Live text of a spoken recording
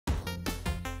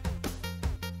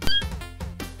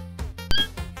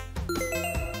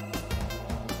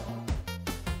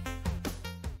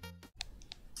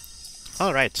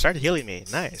Alright, started healing me.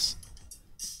 Nice.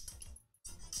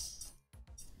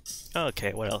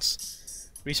 Okay, what else?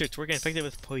 Research working effective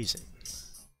with poison.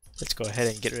 Let's go ahead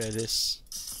and get rid of this.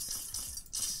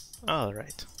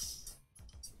 Alright.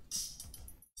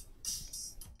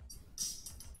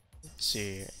 Let's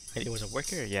see. It was a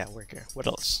worker? Yeah, worker. What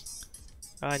else?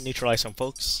 Neutralize some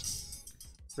folks.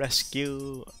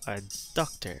 Rescue a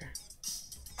doctor.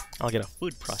 I'll get a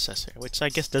food processor, which I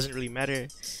guess doesn't really matter.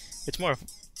 It's more of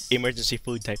emergency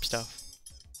food type stuff.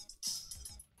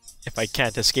 If I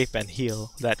can't escape and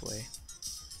heal that way.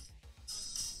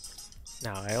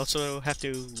 Now I also have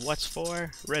to watch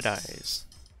for red eyes.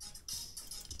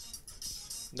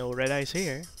 No red eyes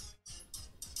here.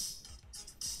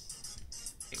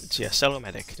 Let's see, a cello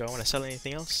medic. Do I want to sell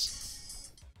anything else?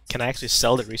 Can I actually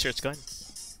sell the research gun?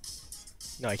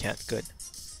 No, I can't. Good.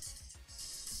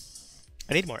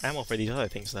 I need more ammo for these other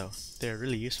things though. They're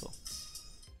really useful.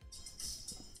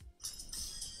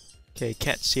 Okay,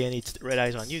 can't see any red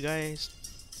eyes on you guys.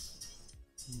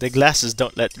 The glasses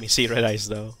don't let me see red eyes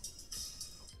though.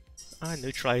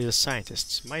 Neutralize the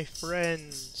scientists. My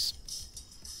friends!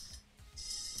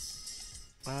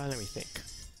 Let me think.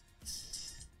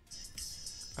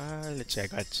 Let's see, I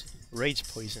got rage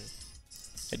poison.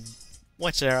 And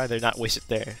once they're either not wasted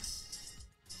there.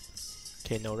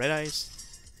 Okay, no red eyes.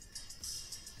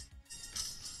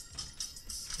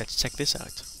 Let's check this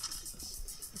out.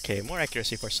 Okay, more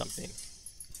accuracy for something.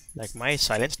 Like my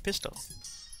silenced pistol.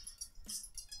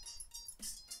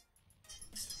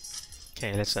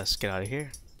 Okay, let's just get out of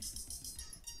here.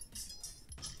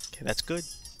 Okay, that's good.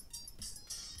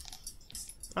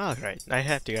 Alright, I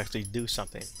have to actually do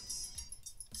something.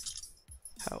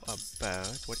 How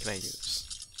about, what can I use?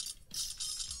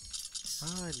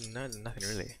 No, nothing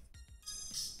really.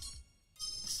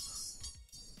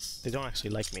 They don't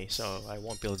actually like me, so I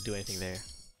won't be able to do anything there.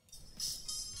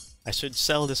 I should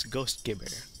sell this ghost gibber.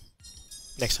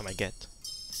 Next time I get.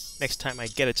 Next time I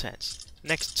get a chance.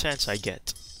 Next chance I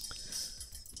get.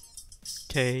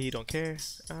 Okay, you don't care.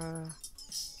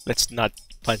 Let's not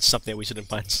punch something we shouldn't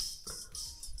punch.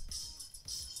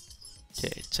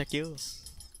 Okay, check you.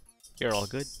 You're all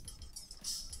good.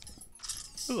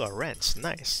 Ooh, a wrench.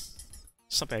 Nice.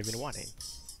 Something I've been wanting.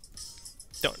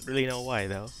 Don't really know why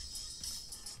though.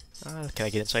 Can I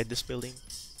get inside this building?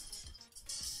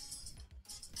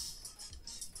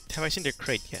 Have I seen their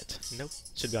crate yet? Nope.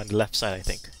 Should be on the left side, I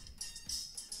think.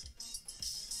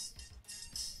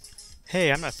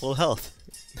 Hey, I'm not full health.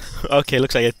 Okay,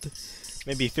 looks like it.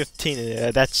 Maybe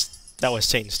 15. That was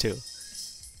changed too.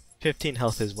 15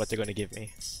 health is what they're going to give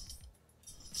me.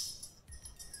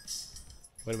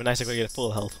 Would have been nice if I could get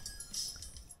full health.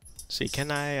 See,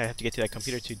 can I? I have to get to that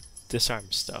computer to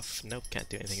disarm stuff. Nope, can't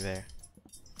do anything there.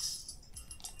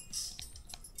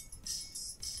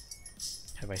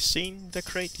 Have I seen the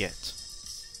crate yet?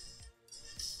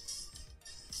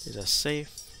 There's a safe.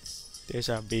 There's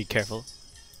a... be careful.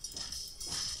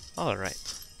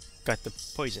 Alright. Got the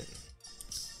poison.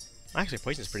 Actually,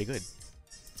 poison's pretty good.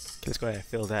 Okay, let's go ahead and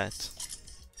fill that.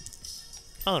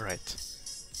 Alright.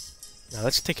 Now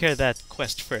let's take care of that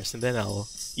quest first, and then I'll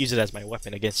use it as my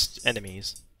weapon against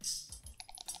enemies.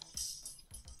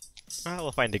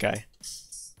 We'll find the guy.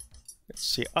 Let's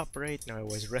see, operate. No, it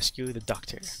was rescue the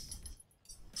doctor.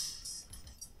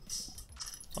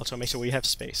 Also make sure we have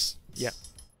space. Yep.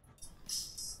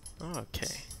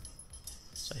 Okay.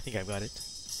 So I think I've got it.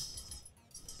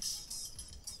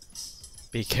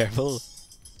 Be careful.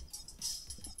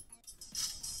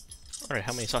 Alright,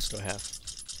 how many shots do I have?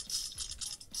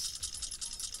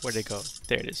 Where'd they go?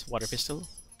 There it is. Water pistol.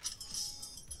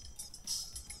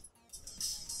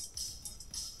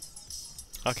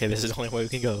 Okay, this is the only way we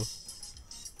can go.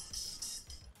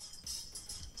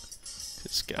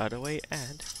 Let's get out of the way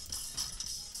and...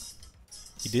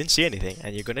 You didn't see anything,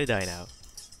 and you're gonna die now.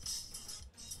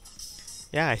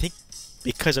 Yeah, I think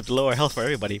because of the lower health for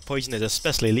everybody, poison is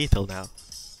especially lethal now.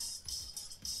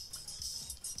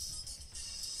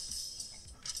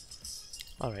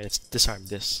 Alright, let's disarm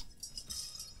this.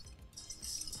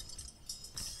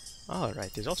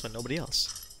 Alright, there's also nobody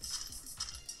else.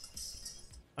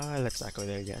 Let's not go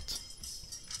there yet.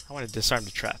 I want to disarm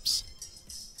the traps.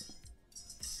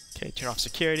 Okay, turn off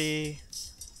security.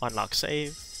 Unlock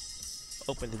save.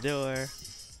 Open the door.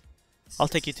 I'll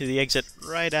take you to the exit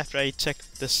right after I check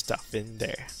the stuff in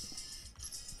there.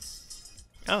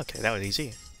 Okay, that was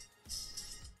easy.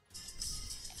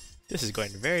 This is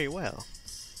going very well.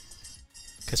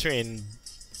 Considering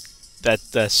that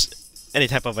any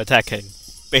type of attack can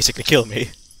basically kill me.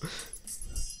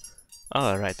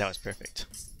 Alright, that was perfect.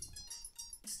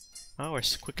 Oh, we're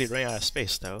quickly running out of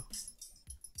space though.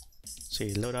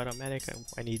 See, load automatic.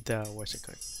 I need where's it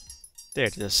going? There,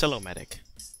 the Celomatic.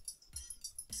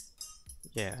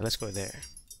 Yeah, let's go there.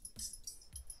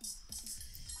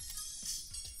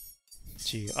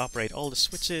 To operate all the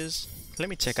switches. Let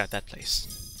me check out that place.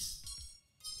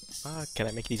 Can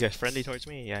I make these guys friendly towards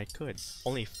me? Yeah, I could.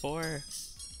 Only 4?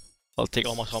 I'll take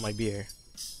almost all my beer.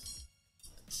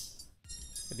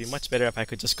 It'd be much better if I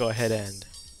could just go ahead and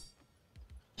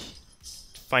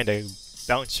find a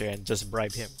bouncer and just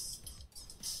bribe him.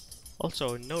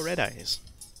 Also, no red eyes.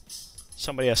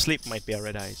 Somebody asleep might be a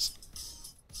red eyes.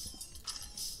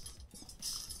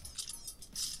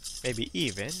 Maybe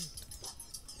even.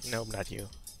 Nope, not you.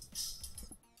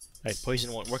 Alright,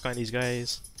 poison won't work on these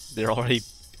guys. They're already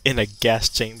in a gas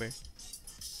chamber.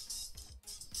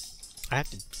 I have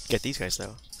to get these guys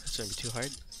though. It's gonna be too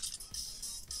hard.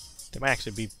 They might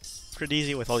actually be pretty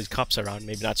easy with all these cops around,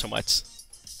 maybe not so much.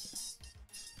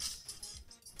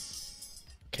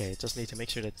 Okay, just need to make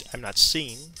sure that I'm not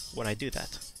seen when I do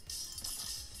that.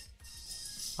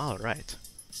 Alright.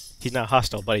 He's not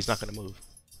hostile, but he's not gonna move.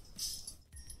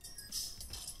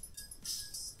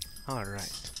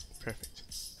 Alright, perfect.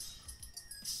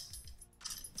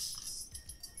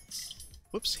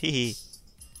 Whoops, hee hee.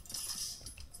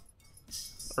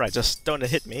 Alright, just don't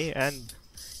hit me, and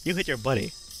you hit your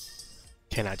buddy.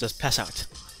 Okay, now just pass out,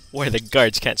 where the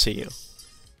guards can't see you.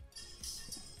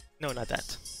 No, not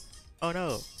that. Oh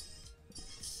no.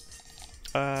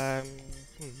 I'm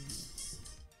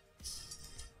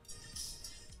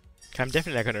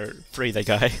definitely not gonna free the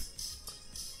guy.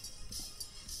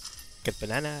 Get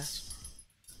bananas.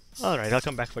 Alright, I'll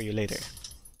come back for you later.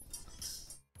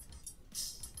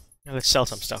 Now let's sell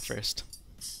some stuff first.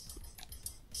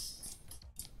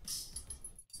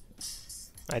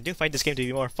 I do find this game to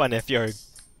be more fun if you're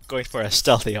going for a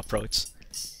stealthy approach.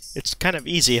 It's kind of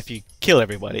easy if you kill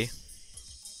everybody.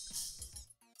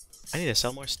 I need to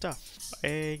sell more stuff.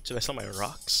 Should I sell my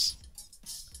rocks?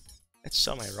 Let's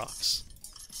sell my rocks.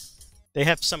 They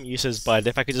have some uses, but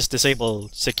if I could just disable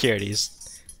securities,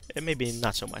 it may be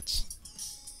not so much.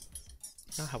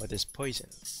 Oh, how about this poison?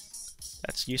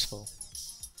 That's useful.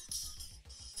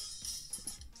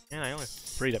 And I only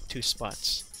freed up 2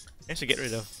 spots. I should get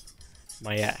rid of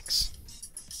my axe.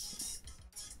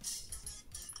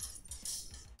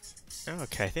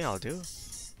 Okay, I think I'll do.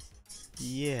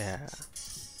 Yeah.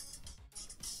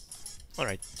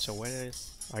 Alright, so where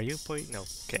are you? No,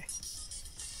 okay.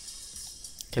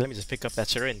 Okay, let me just pick up that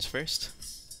syringe first.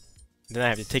 Then I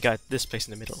have to take out this place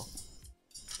in the middle.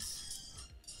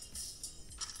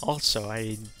 Also,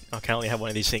 I can only have one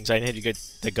of these things. I need to get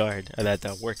the guard,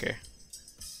 that worker.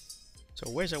 So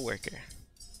where's a worker?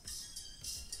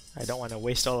 I don't want to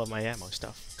waste all of my ammo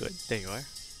stuff. Good, there you are.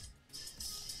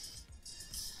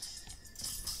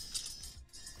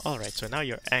 Alright, so now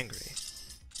you're angry.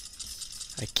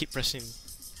 I keep pressing...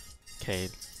 Okay.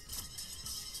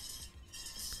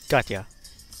 Got ya.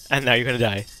 And now you're gonna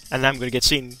die. And I'm gonna get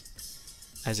seen.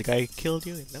 Has the guy killed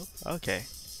you? Nope. Okay.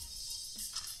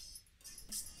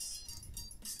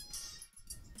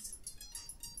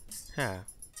 Huh.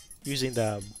 Using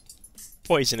the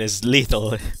poison is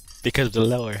lethal because of the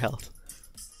lower health.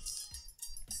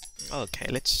 Okay,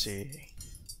 let's see.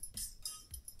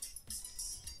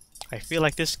 I feel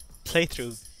like this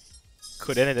playthrough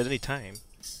could end at any time.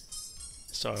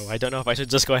 So I don't know if I should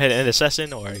just go ahead and end the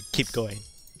session or keep going.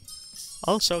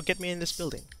 Also, get me in this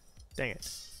building. Dang it.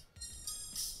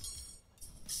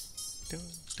 Dun,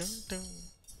 dun, dun.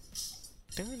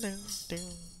 Dun, dun, dun,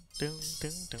 dun,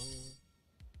 dun, dun.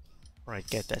 Alright,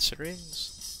 get that syringe.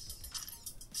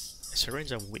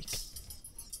 Syringe are weak.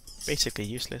 Basically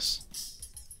useless.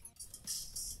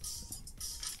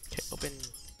 Okay, open.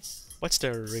 What's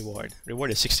the reward?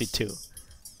 Reward is 62.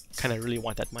 Kinda really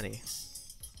want that money.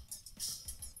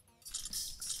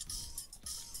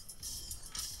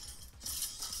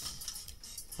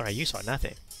 Alright, you saw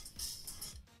nothing.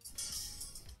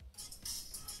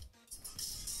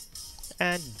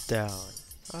 And down.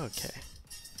 Okay.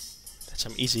 That's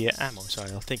some easy ammo, so I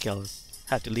think I'll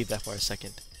have to leave that for a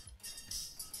second.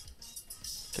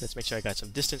 Okay, let's make sure I got some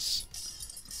distance.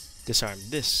 Disarm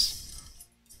this.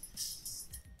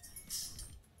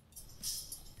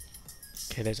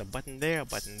 Okay, there's a button there, a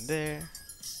button there.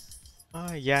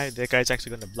 Oh yeah, the guy's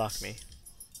actually gonna block me.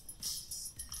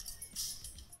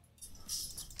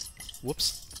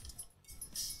 Whoops.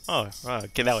 Oh,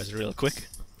 okay, that was real quick.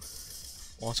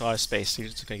 Also out of space.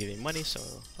 He's just gonna give me money, so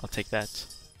I'll take that.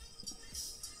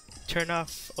 Turn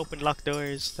off, open lock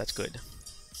doors. That's good.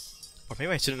 Or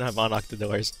maybe I shouldn't have unlocked the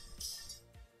doors.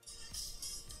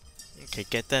 Okay,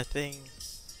 get that thing.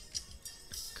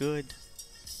 Good.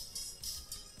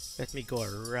 Let me go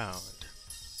around.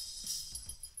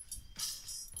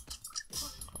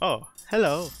 Oh,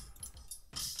 hello.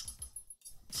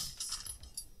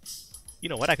 You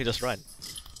know what? I could just run.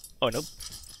 Oh, nope.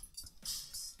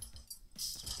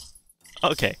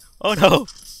 Okay. Oh no!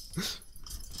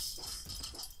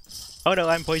 Oh no,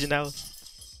 I'm poisoned now.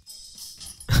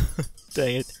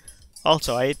 Dang it.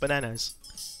 Also, I ate bananas.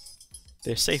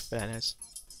 They're safe bananas.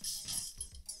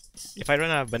 If I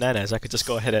run out of bananas, I could just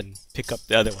go ahead and pick up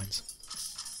the other ones.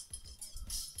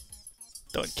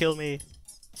 Don't kill me.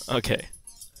 Okay.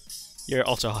 You're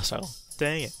also hostile.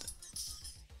 Dang it.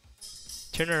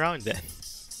 Turn around then.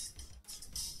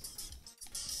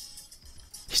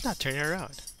 He's not turning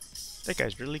around. That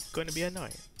guy's really going to be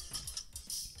annoying.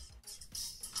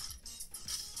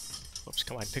 Oops,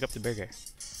 come on, pick up the burger.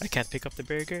 I can't pick up the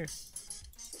burger.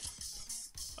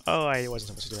 Oh, I wasn't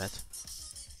supposed to do that.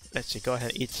 Let's see, go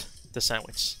ahead and eat the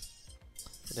sandwich.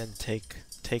 And then take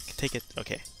it.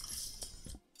 Okay.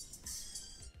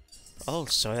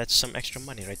 Also, that's some extra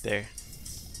money right there.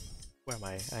 Where am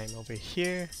I? I'm over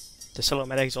here. The solo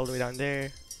medic's all the way down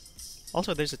there.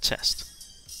 Also, there's a chest,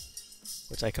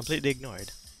 which I completely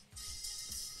ignored.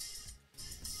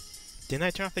 Didn't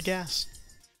I turn off the gas?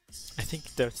 I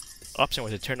think the option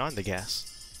was to turn on the gas.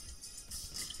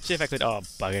 See if I could. Oh,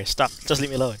 bugger. Stop. Just leave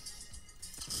me alone.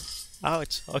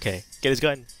 Ouch. Okay. Get his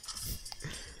gun.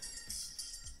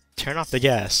 Turn off the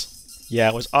gas. Yeah,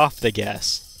 it was off the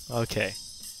gas. Okay.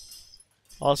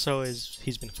 Also,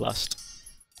 he's been flustered.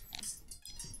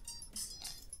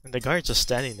 And the guard's just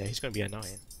standing there. He's going to be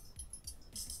annoying.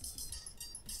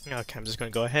 Okay, I'm just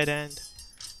going to go ahead and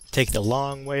take the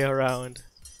long way around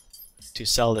to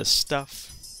sell this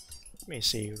stuff. Let me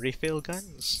see. Refill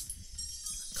guns.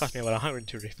 Cost me about 100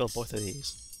 to refill both of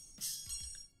these.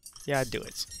 Yeah, I'd do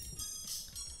it.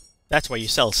 That's why you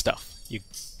sell stuff. You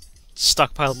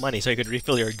stockpile money so you could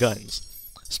refill your guns.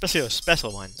 Especially those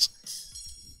special ones.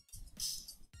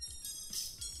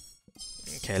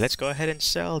 Okay, let's go ahead and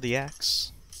sell the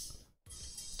axe.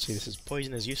 See, this is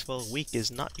poison is useful, weak is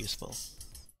not useful.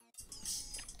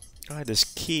 Alright, this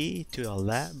key to a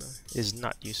lab is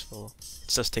not useful.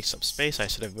 It does take some space, I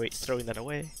should have thrown that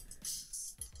away.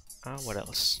 What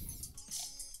else?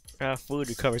 Food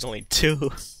recovers only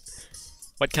 2.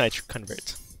 What can I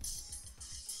convert?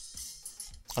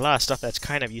 A lot of stuff that's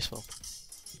kind of useful.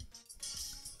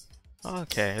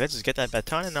 Okay, let's just get that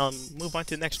baton and I'll move on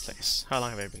to the next place. How long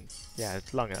have I been? Yeah,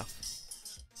 it's long enough.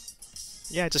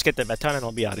 Yeah, just get the baton and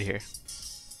I'll be out of here.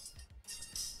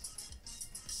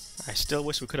 I still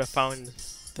wish we could have found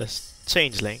the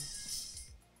changeling.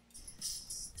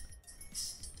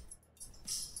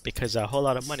 Because a whole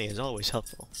lot of money is always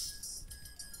helpful.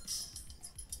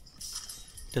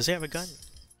 Does he have a gun?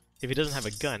 If he doesn't have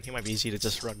a gun, he might be easy to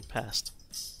just run past.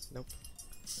 Nope.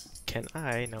 Can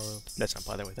I? No, let's not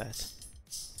bother with that.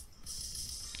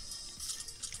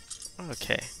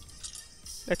 Okay.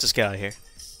 Let's just get out of here.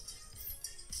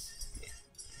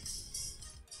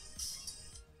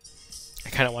 I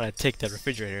kind of want to take the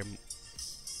refrigerator.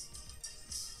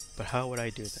 But how would I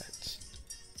do that?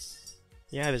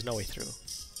 Yeah, there's no way through.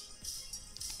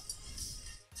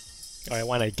 Oh, I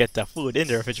want to get the food in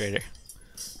the refrigerator.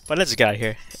 But let's get out of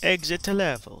here. Exit to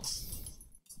level.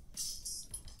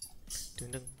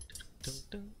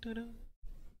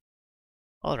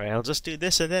 Alright, I'll just do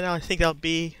this and then I think I'll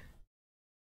be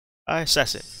an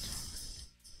assassin.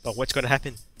 But what's gonna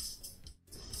happen?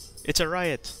 It's a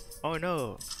riot. Oh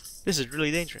no. This is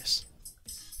really dangerous.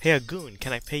 Hey, a goon,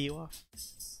 can I pay you off?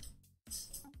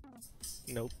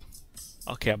 Nope.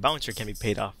 Okay, a bouncer can be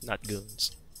paid off, not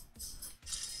goons.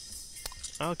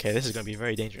 Okay, this is gonna be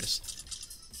very dangerous.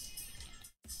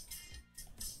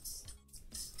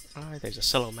 Alright, there's a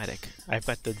solo medic. I've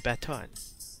got the baton.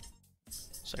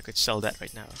 So I could sell that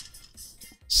right now.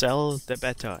 Sell the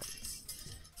baton.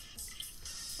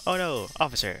 Oh no,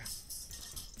 officer.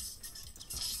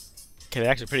 Okay, they're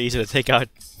actually pretty easy to take out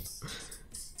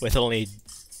with only,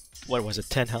 what was it,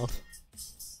 10 health?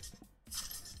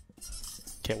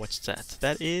 Okay, what's that?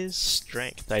 That is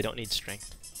strength. I don't need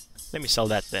strength. Let me sell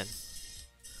that then.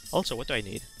 Also, what do I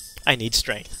need? I need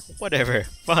strength. Whatever,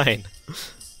 fine.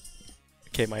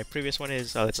 Okay, my previous one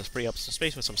is, let's just free up some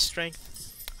space with some strength.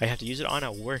 I have to use it on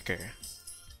a worker.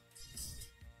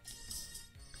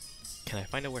 Can I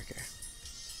find a worker?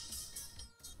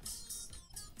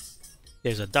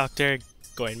 There's a doctor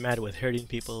going mad with hurting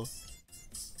people.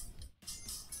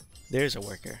 There's a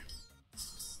worker.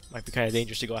 Might be kind of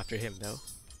dangerous to go after him though.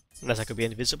 Unless I could be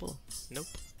invisible. Nope.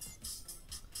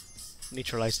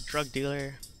 Neutralize the drug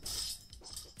dealer.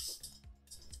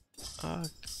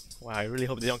 Wow, I really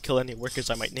hope they don't kill any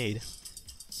workers I might need.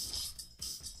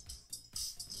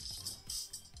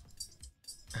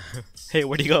 Hey,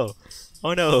 where'd he go?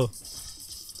 Oh no!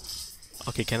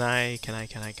 Okay, can I? Let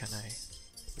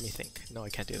me think. No, I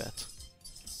can't do that.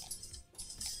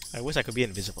 I wish I could be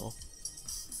invisible.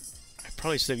 I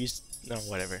probably should have used... No,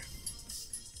 whatever.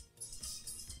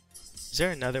 Is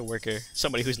there another worker?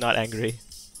 Somebody who's not angry?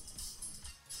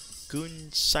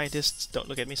 Goon scientists, don't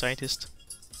look at me, scientist.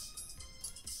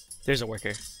 There's a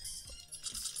worker.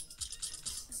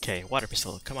 Okay, water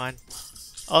pistol, come on.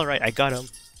 Alright, I got him.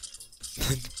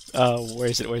 Where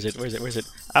is it?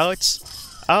 Ouch!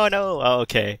 Oh no! Oh,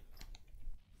 okay.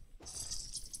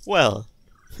 Well,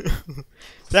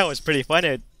 that was pretty fun.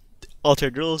 It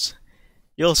altered rules.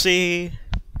 You'll see.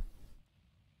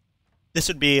 This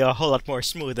would be a whole lot more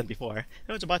smooth than before.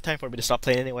 It was about time for me to stop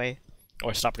playing anyway.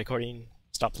 Or stop recording,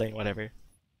 stop playing, whatever.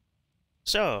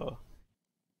 So,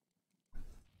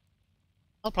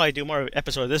 I'll probably do more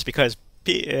episodes of this because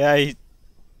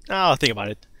I'll think about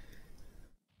it.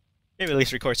 Maybe at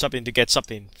least record something to get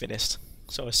something finished.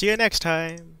 So, see you next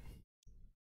time.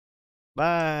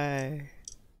 Bye.